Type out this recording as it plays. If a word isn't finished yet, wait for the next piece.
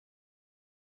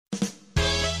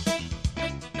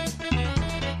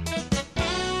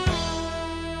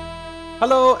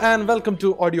Hello and welcome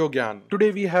to Audio Gyan. Today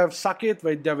we have Saket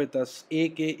Vaidya with us,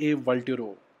 aka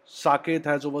Vulturo. Saket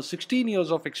has over 16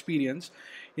 years of experience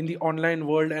in the online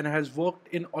world and has worked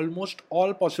in almost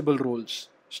all possible roles.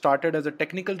 Started as a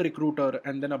technical recruiter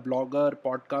and then a blogger,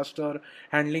 podcaster,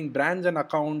 handling brands and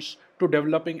accounts to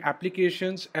developing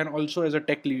applications and also as a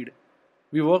tech lead.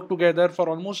 We worked together for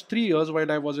almost 3 years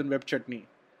while I was in WebChutney.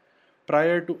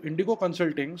 Prior to Indigo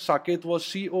Consulting, Saket was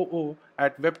COO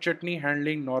at WebChutney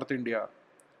handling North India.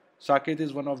 Saket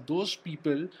is one of those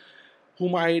people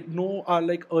whom I know are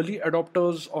like early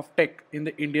adopters of tech in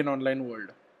the Indian online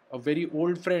world. A very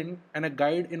old friend and a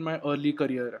guide in my early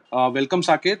career. Welcome,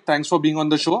 Saket. Thanks for being on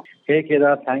the show. Hey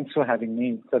Kedar, thanks for having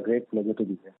me. It's a great pleasure to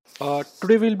be here.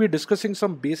 Today, we'll be discussing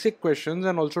some basic questions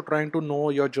and also trying to know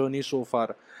your journey so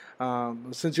far.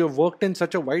 Since you've worked in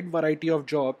such a wide variety of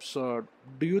jobs,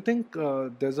 do you think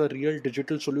there's a real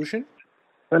digital solution?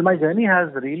 Well, my journey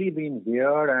has really been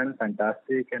weird and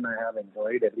fantastic, and I have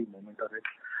enjoyed every moment of it.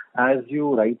 As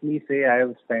you rightly say, I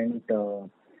have spent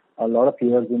a lot of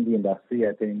years in the industry.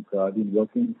 I think I've been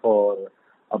working for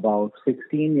about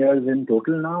 16 years in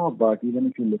total now, but even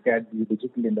if you look at the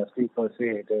digital industry per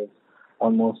se, it is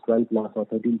almost 12 plus or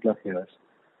 13 plus years.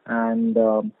 And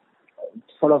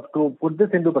sort of to put this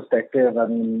into perspective, I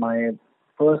mean, my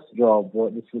first job,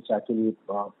 which actually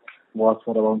was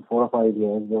for around 4 or 5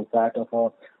 years, was that of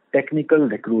a technical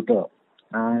recruiter.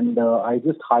 And I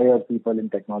just hire people in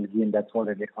technology, and that's what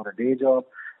I did for a day job.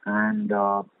 And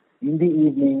in the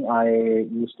evening, I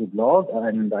used to blog,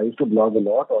 and I used to blog a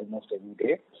lot, almost every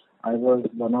day. I was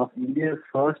one of India's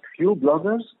first few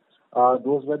bloggers.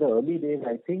 Those were the early days.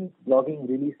 I think blogging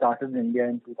really started in India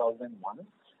in 2001,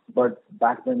 but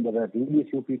back then there were really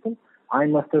few people. I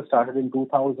must have started in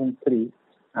 2003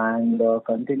 and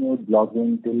continued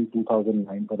blogging till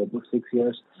 2009 for a good 6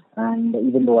 years. And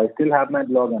even though I still have my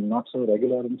blog, I'm not so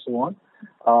regular and so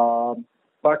on.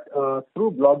 But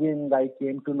through blogging, I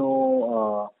came to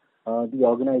know the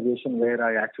organization where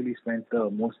I actually spent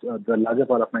the larger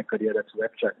part of my career. That's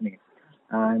WebChutney.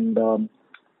 And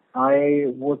I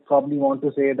would probably want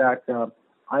to say that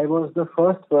I was the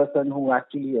first person who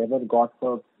actually ever got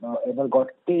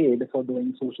paid for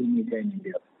doing social media in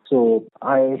India. So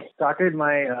I started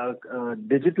my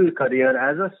digital career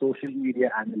as a social media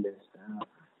analyst.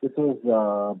 This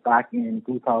was back in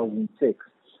 2006,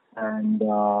 and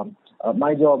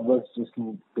my job was just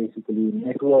to basically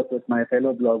network with my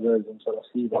fellow bloggers and sort of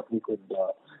see what we could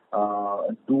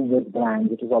do with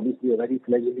brands. It was obviously a very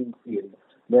fledgling field.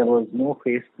 There was no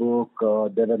Facebook,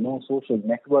 there were no social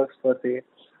networks per se.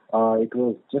 It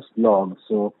was just blogs,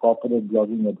 so corporate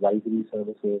blogging advisory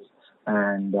services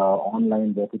and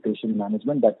online reputation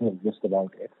management. That was just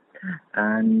about it.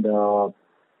 And those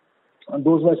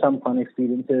were some fun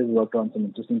experiences. Worked on some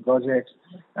interesting projects,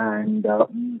 and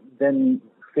then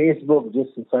Facebook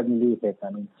just suddenly hit. I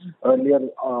mean, earlier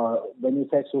when you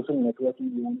said social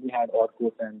networking, you only had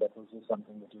Orkut, and that was just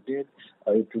something that you did.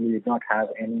 It really did not have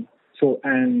any. So,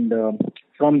 and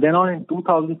from then on in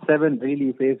 2007,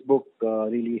 really, Facebook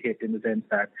really hit in the sense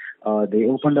that they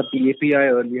opened up the API.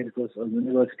 Earlier, it was a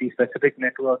university-specific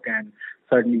network, and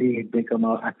suddenly it became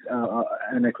a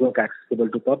network accessible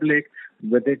to public.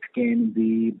 With it came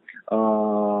the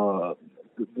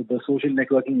social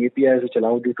networking APIs, which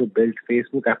allowed you to build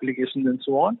Facebook applications and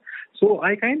so on. So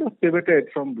I kind of pivoted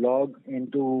from blog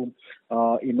into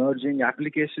emerging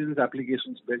applications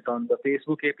built on the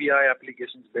Facebook API,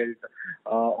 applications built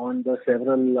on the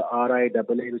several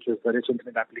RIAA, which was the Rich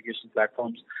Internet Application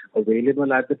platforms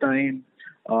available at the time.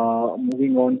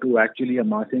 Moving on to actually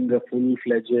amassing a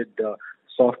full-fledged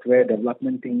software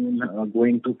development team,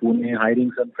 going to Pune,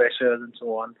 hiring some freshers and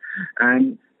so on,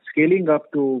 and scaling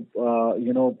up to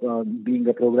being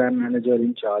a program manager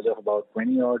in charge of about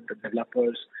 20 odd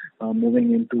developers,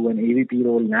 moving into an AVP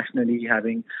role nationally,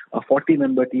 having a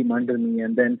 40-member team under me,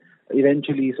 and then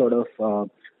eventually sort of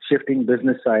shifting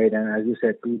business side and, as you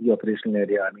said, to the operational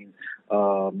area. I mean,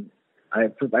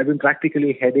 I've been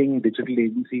practically heading digital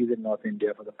agencies in North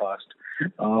India for the past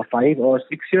 5 or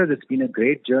 6 years. It's been a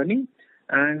great journey.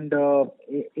 And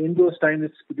in those times,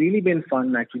 it's really been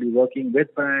fun actually working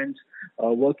with brands,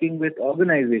 working with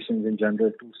organizations in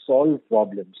general to solve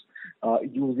problems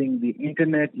using the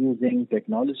internet, using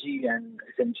technology, and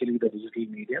essentially the digital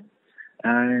medium.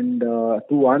 And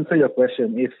to answer your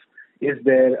question, if is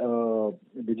there a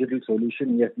digital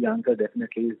solution? Yes, the answer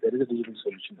definitely is there is a digital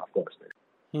solution, of course.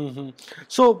 Mm-hmm.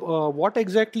 So, what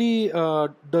exactly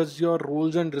does your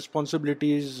roles and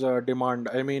responsibilities demand?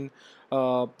 I mean,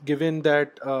 given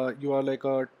that you are like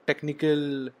a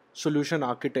technical solution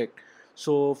architect,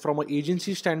 so from an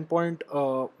agency standpoint,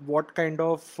 what kind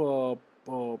of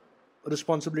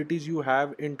responsibilities you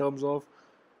have in terms of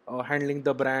handling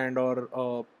the brand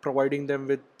or providing them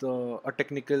with a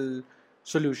technical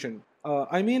solution?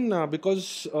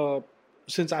 Because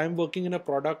since I'm working in a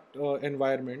product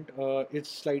environment, it's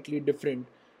slightly different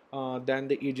than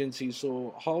the agency.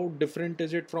 So, how different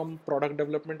is it from product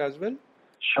development as well?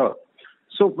 Sure.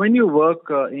 So when you work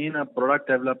in a product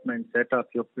development setup,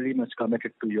 you're pretty much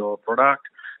committed to your product,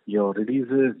 your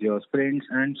releases, your sprints,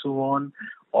 and so on.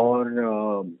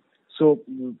 Or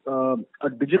a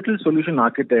digital solution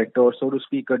architect, or so to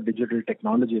speak, a digital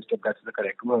technologist, if that's the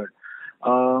correct word,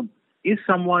 uh, is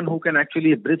someone who can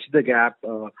actually bridge the gap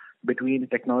between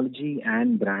technology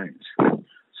and brands.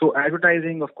 So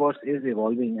advertising, of course, is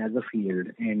evolving as a field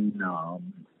in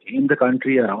the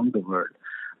country, around the world,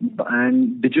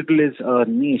 and digital is a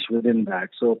niche within that.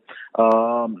 So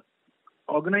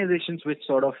organizations which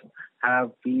sort of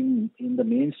have been in the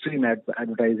mainstream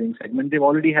advertising segment, they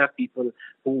already have people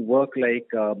who work like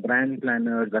brand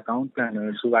planners, account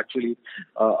planners, who actually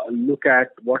look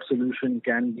at what solution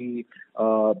can be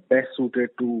best suited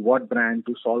to what brand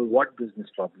to solve what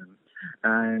business problem.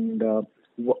 And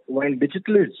while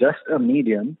digital is just a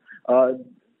medium,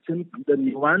 since the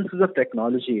nuances of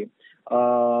technology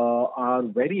are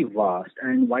very vast,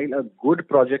 and while a good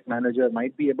project manager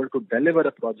might be able to deliver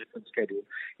a project on schedule,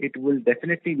 it will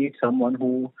definitely need someone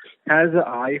who has an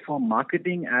eye for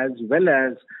marketing as well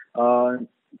as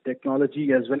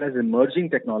technology, as well as emerging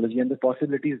technology and the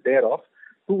possibilities thereof,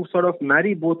 to sort of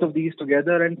marry both of these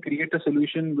together and create a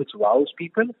solution which wows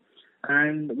people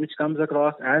and which comes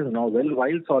across as novel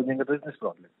while solving a business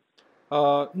problem.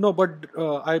 No, but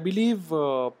I believe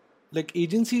like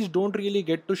agencies don't really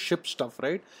get to ship stuff,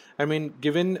 right? I mean,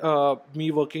 given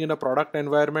me working in a product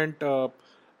environment,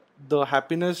 the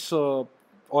happiness or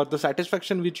the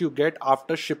satisfaction which you get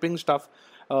after shipping stuff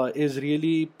is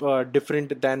really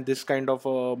different than this kind of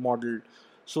model.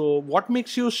 So, what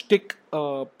makes you stick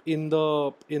in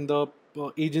the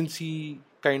agency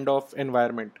kind of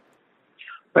environment?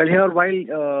 Well, here,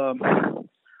 while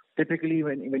typically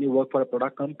when you work for a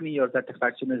product company, your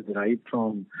satisfaction is derived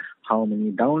from how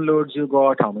many downloads you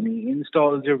got, how many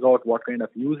installs you got, what kind of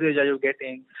usage are you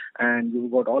getting, and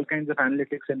you've got all kinds of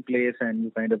analytics in place, and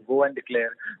you kind of go and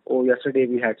declare, oh, yesterday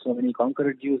we had so many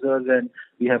concurrent users, and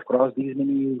we have crossed these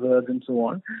many users, and so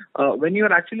on. When you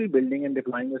are actually building and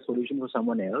deploying a solution for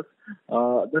someone else,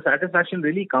 the satisfaction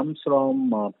really comes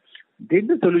from did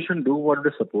the solution do what it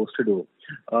is supposed to do?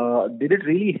 Did it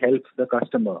really help the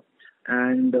customer?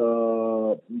 And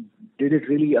did it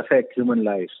really affect human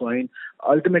lives? So, I mean,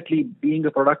 ultimately, being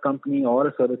a product company or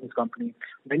a services company,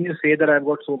 when you say that I've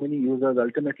got so many users,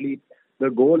 ultimately, the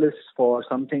goal is for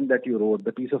something that you wrote,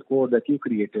 the piece of code that you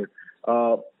created,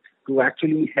 to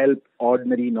actually help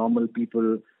ordinary, normal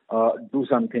people do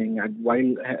something, and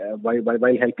while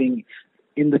helping,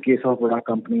 in the case of a product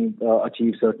company,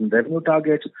 achieve certain revenue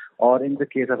targets, or in the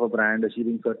case of a brand,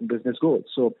 achieving certain business goals.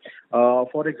 So,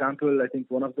 for example, I think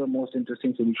one of the most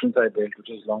interesting solutions I built, which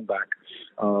was long back,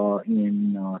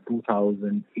 in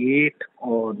 2008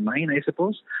 or 9, I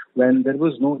suppose, when there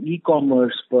was no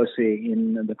e-commerce per se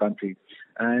in the country.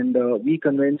 And we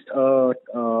convinced a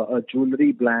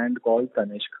jewelry brand called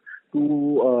Tanishq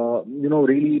to,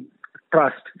 really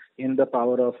trust in the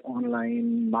power of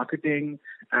online marketing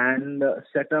and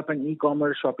set up an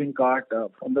e-commerce shopping cart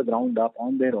from the ground up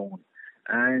on their own.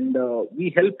 And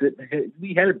we helped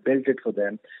build it for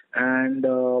them. And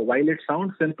while it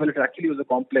sounds simple, it actually was a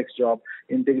complex job,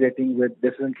 integrating with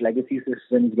different legacy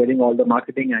systems, getting all the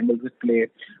marketing angles at play,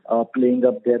 playing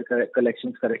up their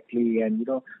collections correctly, and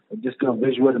just a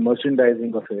visual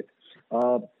merchandising of it.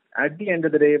 At the end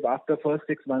of the day, after first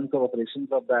 6 months of operations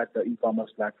of that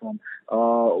e-commerce platform,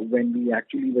 when we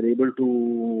actually were able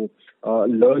to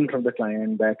learn from the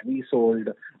client that we sold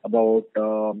about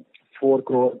 4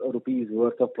 crore rupees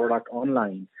worth of product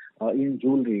online in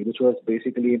jewelry, which was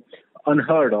basically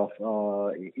unheard of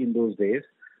in those days,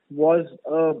 was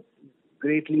a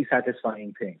greatly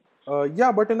satisfying thing.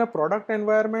 Yeah, but in a product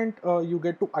environment, you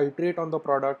get to iterate on the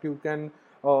product. You can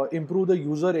improve the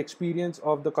user experience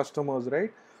of the customers,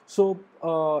 right? So,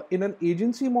 in an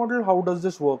agency model, how does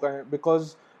this work?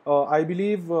 Because I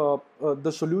believe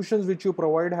the solutions which you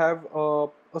provide have a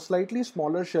slightly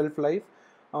smaller shelf life.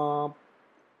 Uh,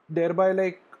 Thereby,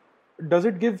 like, does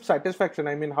it give satisfaction?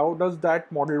 I mean, how does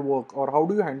that model work, or how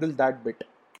do you handle that bit?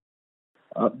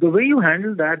 The way you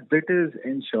handle that bit is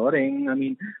ensuring, I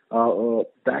mean,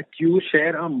 that you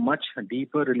share a much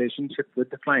deeper relationship with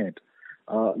the client.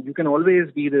 You can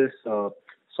always be this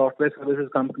software services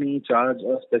company, charge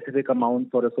a specific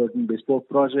amount for a certain bespoke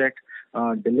project,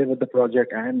 deliver the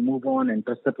project and move on and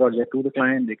trust the project to the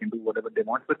client. They can do whatever they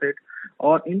want with it.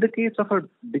 Or in the case of a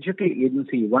digital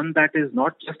agency, one that is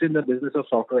not just in the business of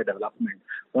software development,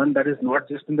 one that is not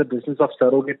just in the business of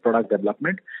surrogate product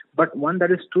development, but one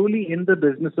that is truly in the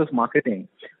business of marketing,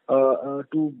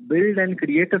 to build and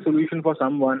create a solution for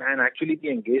someone and actually be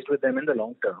engaged with them in the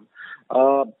long term,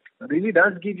 really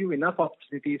does give you enough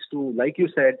opportunities to, like you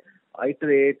said,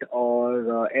 iterate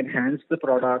or enhance the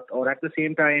product, or at the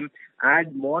same time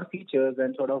add more features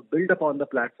and sort of build upon the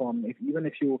platform, even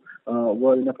if you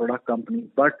were in a product company,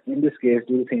 but in this case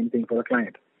do the same thing for a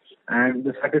client, and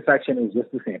the satisfaction is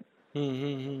just the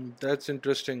same. That's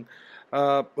interesting.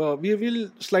 We will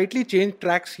slightly change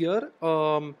tracks here.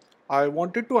 I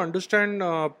wanted to understand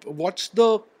what's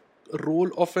the role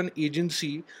of an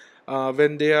agency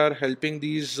when they are helping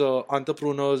these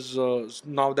entrepreneurs.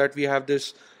 Now that we have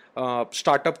this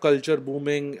startup culture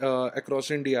booming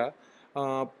across India,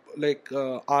 uh,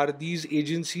 are these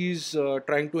agencies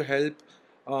trying to help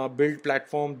build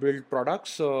platform, build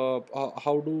products?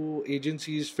 How do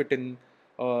agencies fit in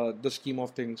the scheme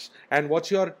of things? And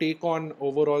what's your take on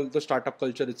overall the startup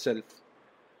culture itself?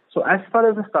 So as far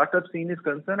as the startup scene is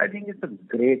concerned, I think it's a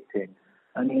great thing.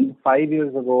 I mean, 5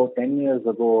 years ago, 10 years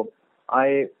ago,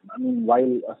 I mean,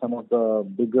 while some of the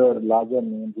bigger, larger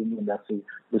names in the industry,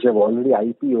 which have already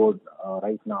IPO'd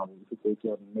right now, if you take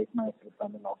your MakeMyTrip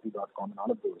and Naukri.com and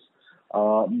all of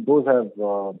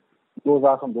those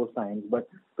are from those times. But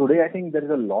today, I think there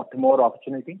is a lot more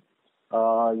opportunity.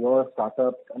 Your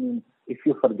startup, I mean, if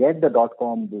you forget the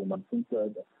dot-com boom, I think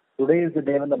today is the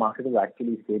day when the market is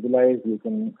actually stabilized. You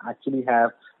can actually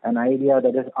have an idea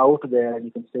that is out there and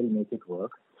you can still make it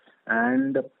work.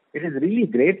 And it is really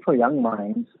great for young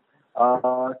minds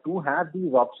to have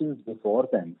these options before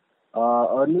them.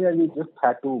 Earlier, you just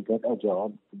had to get a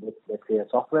job with, let's say, a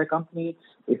software company.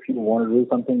 If you want to do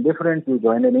something different, you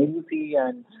join an agency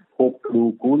and hope to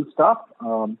do cool stuff.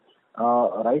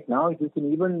 Right now, you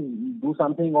can even do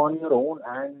something on your own,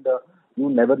 and you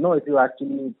never know if it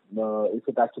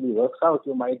actually works out.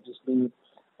 You might just be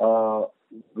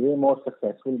way more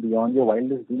successful beyond your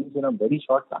wildest dreams in a very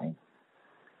short time.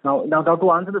 Now,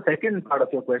 to answer the second part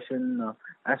of your question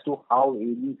as to how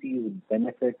agencies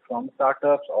benefit from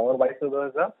startups or vice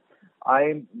versa,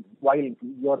 while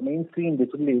your mainstream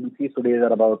digital agencies today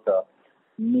are about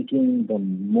making the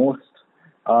most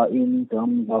in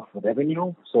terms of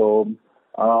revenue, so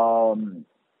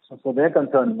they're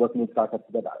concerned working with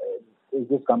startups that is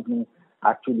this company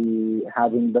actually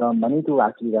having the money to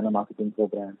actually run a marketing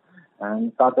program,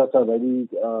 and startups are very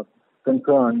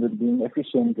concerned with being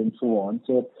efficient and so on.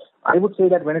 So I would say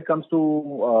that when it comes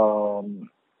to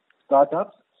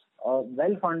startups,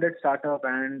 well-funded startup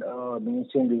and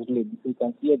mainstream digital agency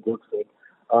can see a good fit.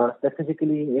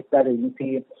 Specifically, if that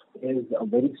agency is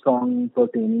very strong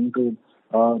pertaining to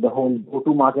the whole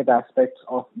go-to-market aspects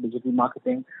of digital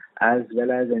marketing, as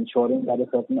well as ensuring that a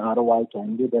certain ROI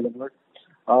can be delivered.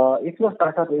 If your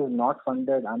startup is not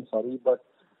funded, I'm sorry, but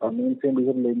a mainstream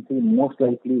digital agency most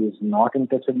likely is not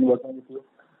interested in working with you,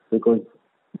 because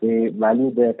they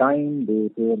value their time, they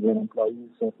pay their employees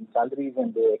certain salaries,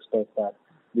 and they expect that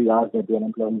the hours that their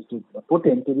employees to put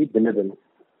in to be billable.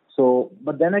 So,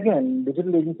 but then again,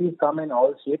 digital agencies come in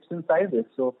all shapes and sizes.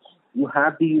 So you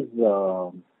have these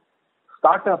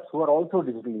startups who are also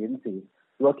digital agencies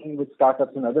working with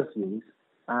startups in other fields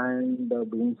and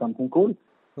doing something cool.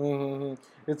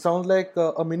 It sounds like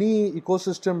a mini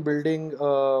ecosystem building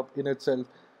in itself.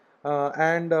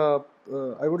 And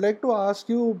I would like to ask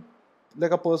you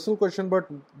like a personal question, but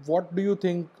what do you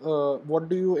think, what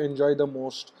do you enjoy the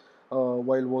most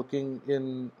while working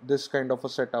in this kind of a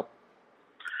setup?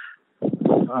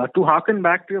 To harken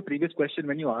back to your previous question,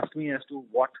 when you asked me as to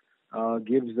what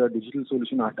gives a digital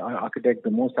solution architect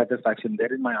the most satisfaction,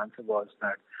 therein my answer was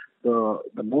that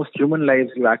the most human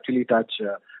lives you actually touch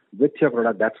with your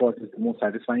product, that's what is the most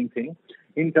satisfying thing.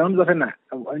 In terms of an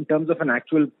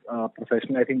actual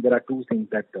profession, I think there are two things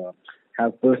that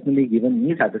have personally given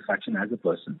me satisfaction as a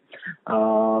person.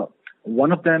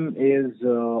 One of them is,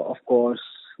 of course,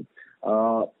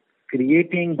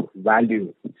 creating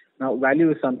value. Now, value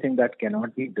is something that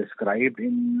cannot be described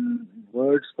in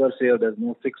words per se, or there's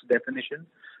no fixed definition.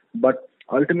 But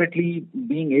ultimately,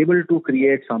 being able to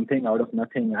create something out of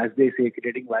nothing, as they say,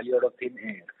 creating value out of thin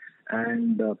air,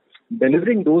 and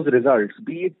delivering those results,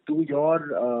 be it to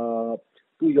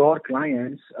your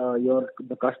clients,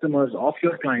 the customers of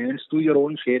your clients, to your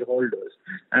own shareholders,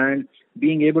 and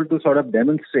being able to sort of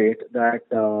demonstrate that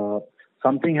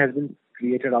something has been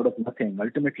created out of nothing.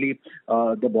 Ultimately,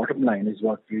 the bottom line is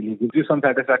what really gives you some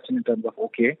satisfaction in terms of,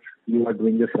 okay, you are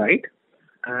doing this right.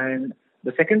 And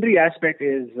the secondary aspect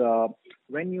is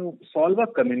when you solve a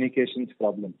communications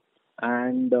problem,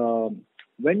 and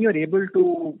when you're able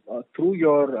to, through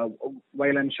your,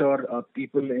 while I'm sure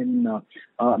people in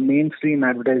mainstream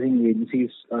advertising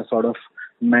agencies sort of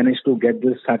manage to get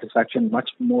this satisfaction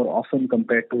much more often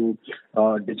compared to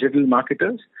digital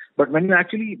marketers. But when you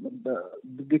actually,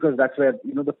 because that's where,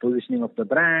 the positioning of the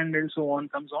brand and so on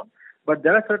comes on. But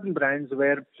there are certain brands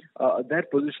where their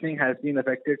positioning has been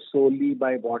affected solely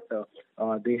by what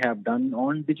they have done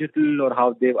on digital, or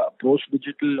how they've approached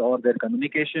digital, or their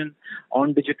communication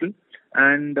on digital.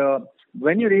 And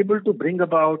when you're able to bring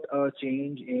about a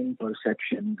change in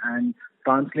perception, and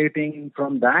translating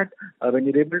from that, when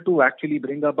you're able to actually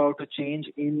bring about a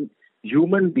change in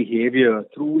human behavior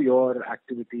through your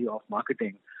activity of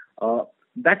marketing,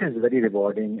 that is very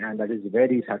rewarding and that is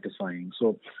very satisfying.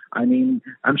 So, I mean,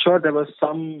 I'm sure there was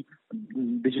some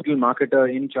digital marketer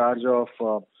in charge of,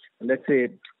 let's say,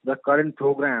 the current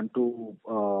program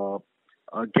to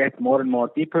get more and more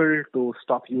people to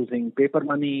stop using paper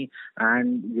money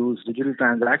and use digital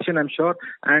transaction, I'm sure.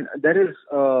 And there is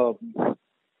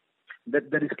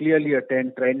there is clearly a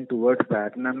trend towards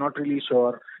that. And I'm not really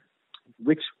sure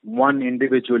which one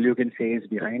individual you can say is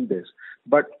behind this.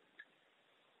 But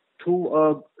through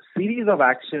a series of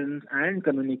actions and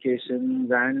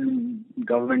communications and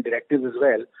government directives as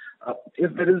well,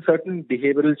 if there is a certain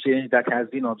behavioral change that has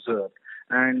been observed,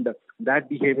 and that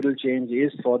behavioral change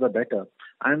is for the better,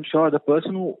 I'm sure the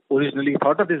person who originally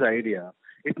thought of this idea,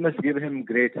 it must give him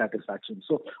great satisfaction.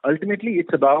 So ultimately,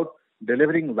 it's about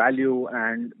delivering value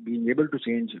and being able to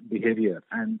change behavior.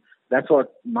 And that's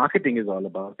what marketing is all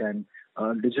about. And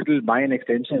digital, by an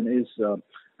extension, is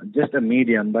just a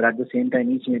medium, but at the same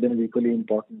time, each medium is equally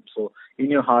important. So in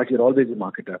your heart, you're always a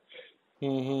marketer.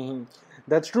 Mm-hmm.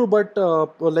 That's true, but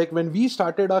like when we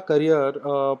started our career,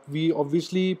 we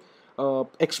obviously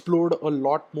explored a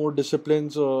lot more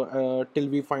disciplines till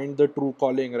we find the true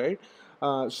calling, right?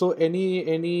 So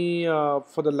any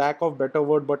for the lack of better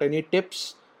word, but any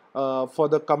tips for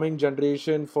the coming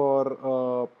generation,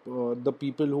 for the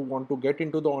people who want to get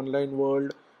into the online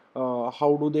world?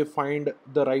 How do they find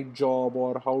the right job,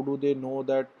 or how do they know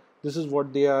that this is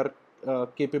what they are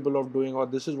capable of doing, or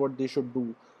this is what they should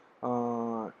do?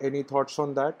 Any thoughts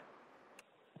on that?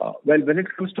 Well, when it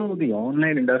comes to the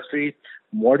online industry,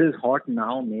 what is hot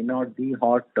now may not be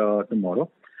hot tomorrow.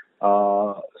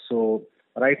 So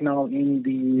right now in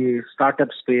the startup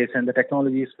space and the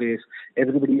technology space,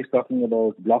 everybody is talking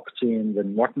about blockchains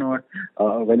and whatnot.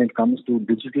 When it comes to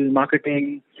digital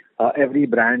marketing, every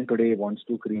brand today wants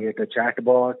to create a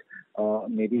chatbot.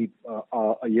 Maybe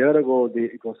a year ago,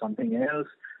 it was something else.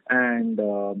 And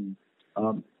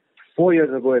 4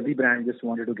 years ago, every brand just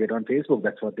wanted to get on Facebook.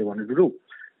 That's what they wanted to do.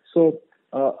 So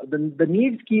the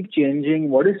needs keep changing.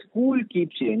 What is cool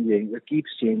keeps changing. It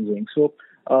keeps changing. So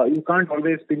you can't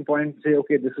always pinpoint and say,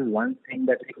 okay, this is one thing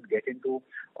that we could get into,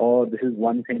 or this is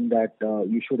one thing that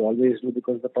you should always do,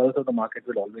 because the pulse of the market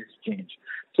will always change.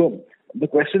 So the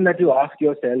question that you ask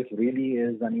yourself really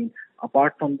is, I mean,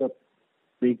 apart from the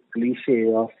big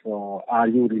cliche of are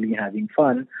you really having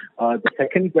fun? The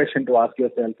second question to ask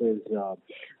yourself is,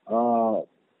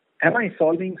 am I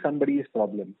solving somebody's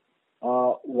problem?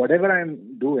 Whatever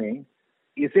I'm doing,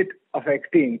 is it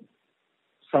affecting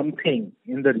something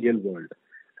in the real world?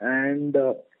 And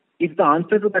if the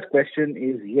answer to that question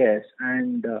is yes,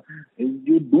 and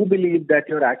you do believe that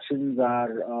your actions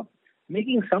are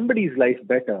making somebody's life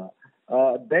better,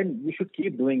 then you should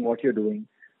keep doing what you're doing.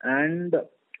 And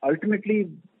ultimately,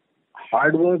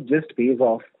 hard work just pays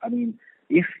off. I mean,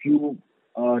 if you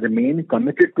remain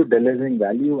committed to delivering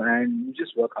value and you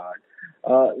just work hard,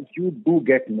 you do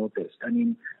get noticed. I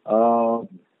mean,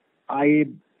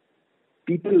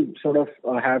 people sort of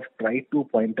have tried to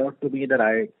point out to me that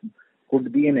I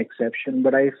could be an exception,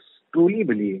 but I truly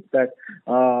believe that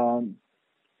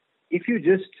if you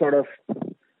just sort of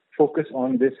focus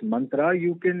on this mantra,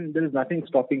 there is nothing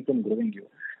stopping from growing you.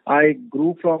 I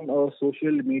grew from a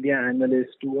social media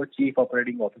analyst to a chief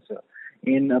operating officer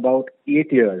in about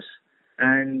 8 years.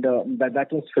 And that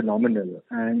was phenomenal.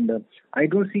 And I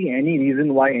don't see any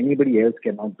reason why anybody else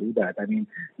cannot do that. I mean,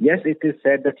 yes, it is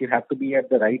said that you have to be at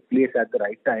the right place at the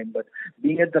right time, but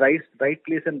being at the right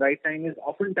place and right time is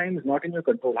oftentimes not in your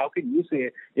control. How can you say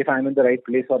if I'm in the right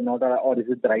place or not, or is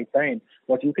it the right time?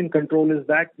 What you can control is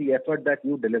that the effort that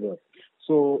you deliver.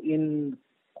 So in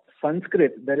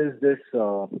Sanskrit, there is this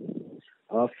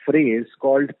phrase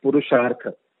called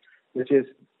Purushartha, which is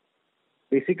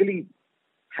basically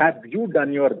have you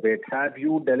done your bit? Have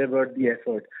you delivered the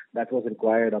effort that was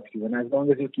required of you? And as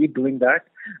long as you keep doing that,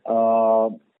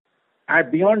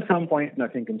 beyond some point,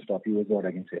 nothing can stop you, is what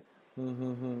I can say.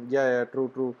 Yeah,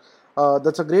 true.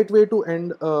 That's a great way to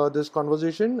end this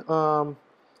conversation.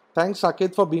 Thanks,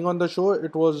 Saket, for being on the show.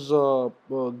 It was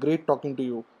great talking to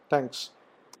you. Thanks.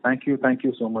 Thank you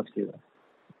so much, Kira.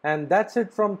 And that's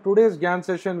it from today's Gyan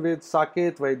session with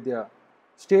Saket Vaidya.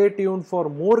 Stay tuned for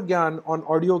more Gyan on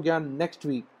Audio Gyan next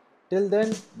week. Till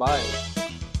then, bye.